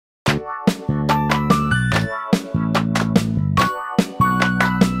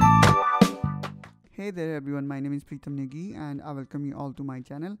Hey there everyone, my name is Preetham Negi and I welcome you all to my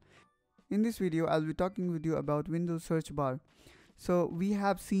channel. In this video, I'll be talking with you about Windows search bar. So we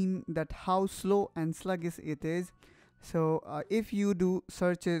have seen that how slow and sluggish it is. So if you do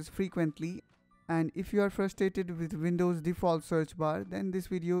searches frequently and if you are frustrated with Windows default search bar, then this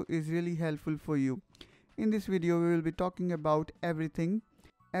video is really helpful for you. In this video, we will be talking about everything.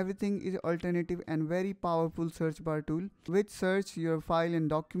 Everything is alternative and very powerful search bar tool which search your file and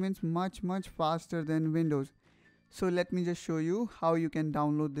documents much faster than Windows. So let me just show you how you can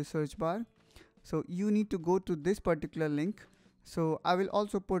download the search bar. So you need to go to this particular link. So I will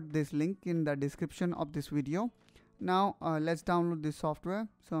also put this link in the description of this video. Now let's download this software.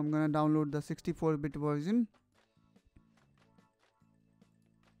 So I'm gonna download the 64-bit version.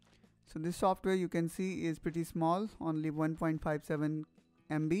 So this software you can see is pretty small, only 1.57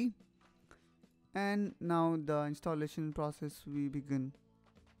 MB. And now the installation process we begin.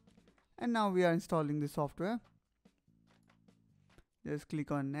 And now we are installing the software. Just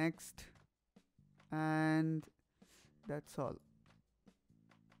click on next and that's all.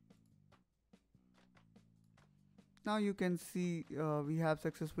 Now you can see we have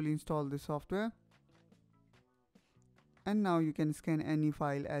successfully installed the software. And now you can scan any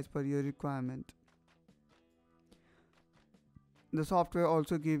file as per your requirement. The software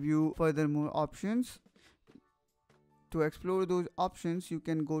also gives you furthermore options. To explore those options, you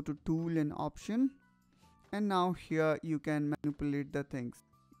can go to Tool and Option. And now here you can manipulate the things.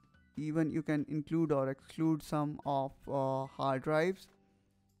 Even you can include or exclude some of hard drives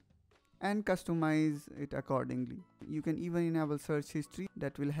and customize it accordingly. You can even enable search history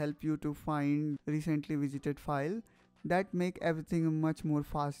that will help you to find recently visited file. That make everything much more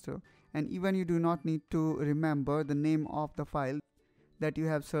faster, and even you do not need to remember the name of the file that you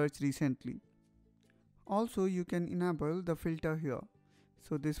have searched recently. Also you can enable the filter here.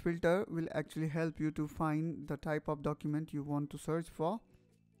 So this filter will actually help you to find the type of document you want to search for.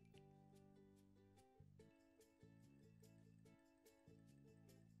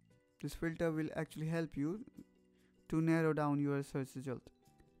 This filter will actually help you to narrow down your search result.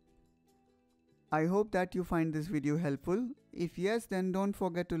 I hope that you find this video helpful. If yes, then don't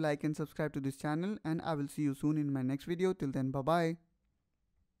forget to like and subscribe to this channel, and I will see you soon in my next video. Till then, bye bye.